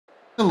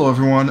Hello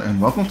everyone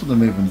and welcome to the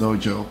Maven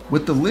Dojo.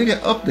 With the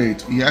latest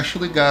update, we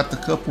actually got a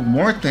couple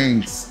more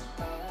things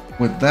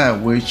with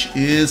that, which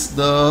is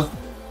the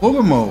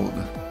photo mode,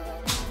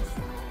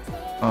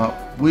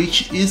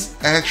 which is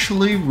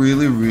actually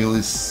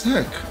really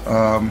sick.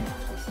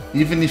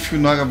 Even if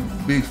you're not a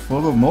big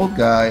photo mode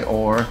guy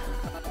or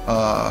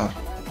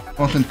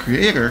content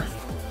creator,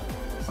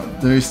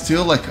 there's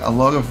still like a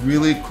lot of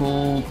really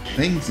cool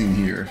things in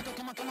here.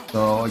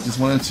 So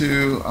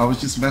I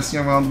was just messing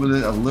around with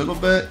it a little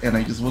bit and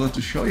I just wanted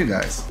to show you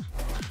guys.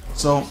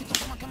 So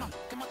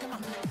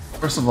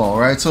first of all,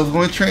 right, so we're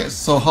going to train,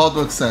 so how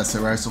to access it,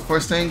 right? So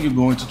first thing, you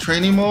go into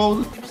training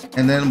mode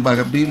and then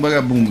bada bing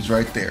bada boom is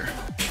right there.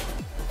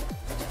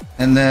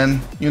 And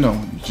then, you know,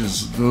 you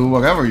just do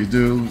whatever you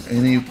do,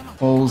 any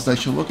pose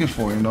that you're looking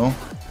for, you know.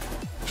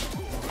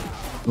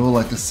 Do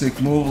like a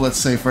sick move, let's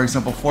say for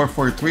example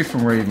 443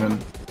 from Raven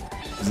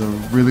is a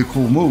really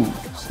cool move.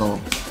 So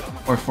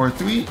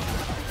 443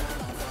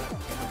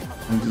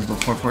 and just do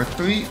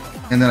 443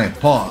 and then I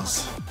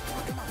pause,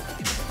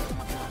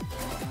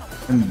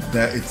 and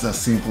that it's as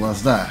simple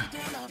as that.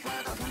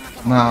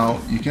 Now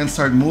you can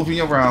start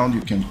moving around, you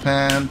can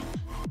pan,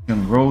 you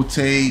can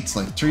rotate, it's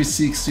like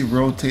 360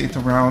 rotate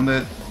around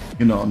it,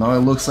 you know. Now it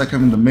looks like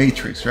I'm in the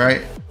Matrix,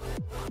 right?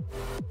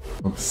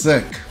 Looks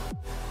sick.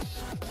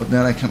 But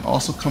then I can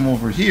also come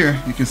over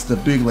here, you can see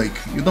the big, like,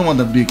 you don't want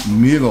the big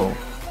middle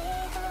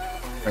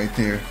right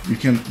there. You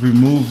can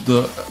remove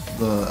the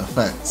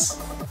effects.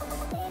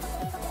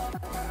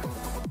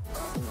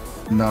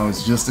 Now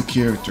it's just the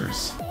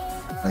characters,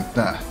 like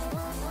that.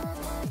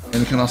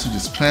 And you can also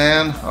just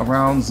pan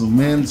around,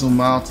 zoom in,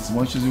 zoom out as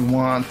much as you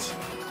want.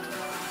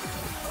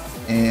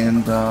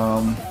 And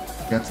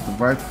get to the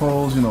right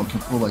pose, you know, you can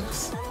put like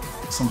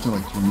something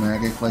like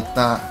dramatic like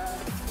that.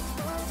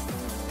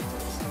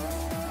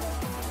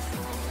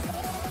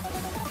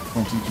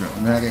 Something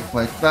dramatic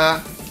like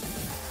that.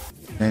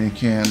 Then you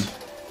can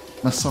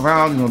mess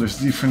around, you know, there's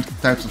different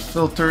types of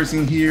filters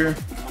in here.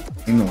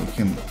 You know, you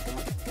can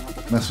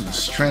mess with the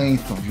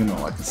strength of, you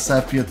know, like a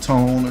sepia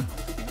tone.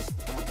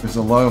 There's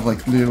a lot of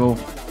like little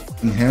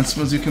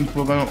enhancements you can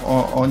put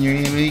on your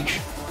image.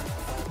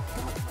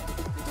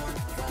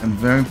 And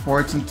very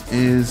important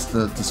is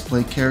the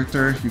display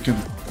character. You can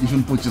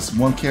even put just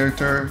one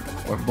character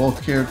or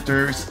both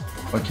characters,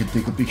 or you can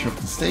take a picture of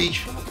the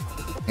stage.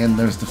 And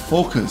there's the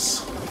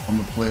focus on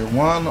the player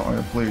 1 or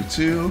the player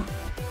 2.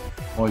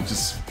 Or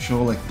just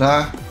show like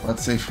that.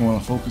 Let's say if you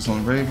want to focus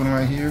on Raven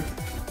right here,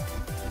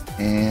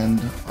 and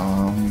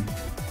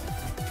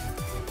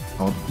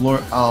I'll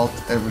blur out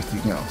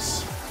everything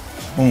else.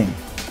 Boom.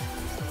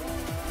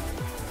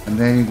 And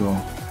there you go.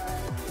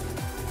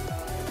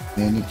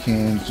 Then you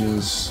can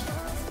just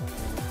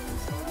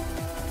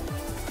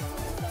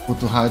go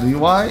to hide the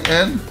UI,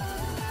 and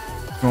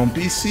from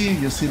PC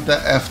you see the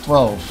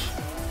F12.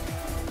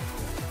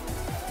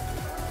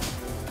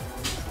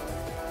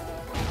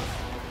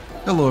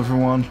 Hello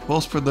everyone,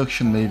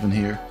 post-production Maven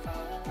here.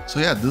 So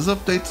yeah, this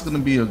update is going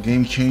to be a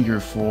game changer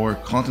for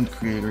content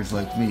creators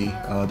like me.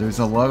 There's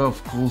a lot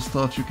of cool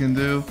stuff you can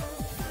do,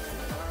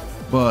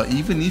 but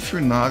even if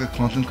you're not a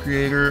content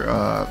creator,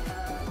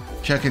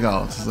 check it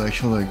out. It's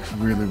actually like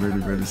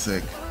really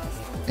sick.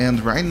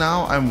 And right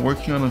now I'm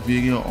working on a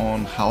video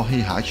on how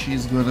Heihachi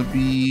is going to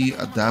be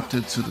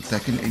adapted to the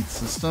Tekken 8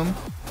 system.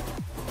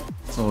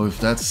 So if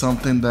that's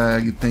something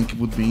that you think you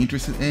would be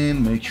interested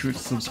in, make sure to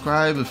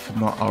subscribe if you're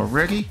not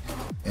already,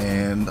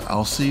 and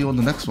I'll see you on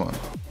the next one.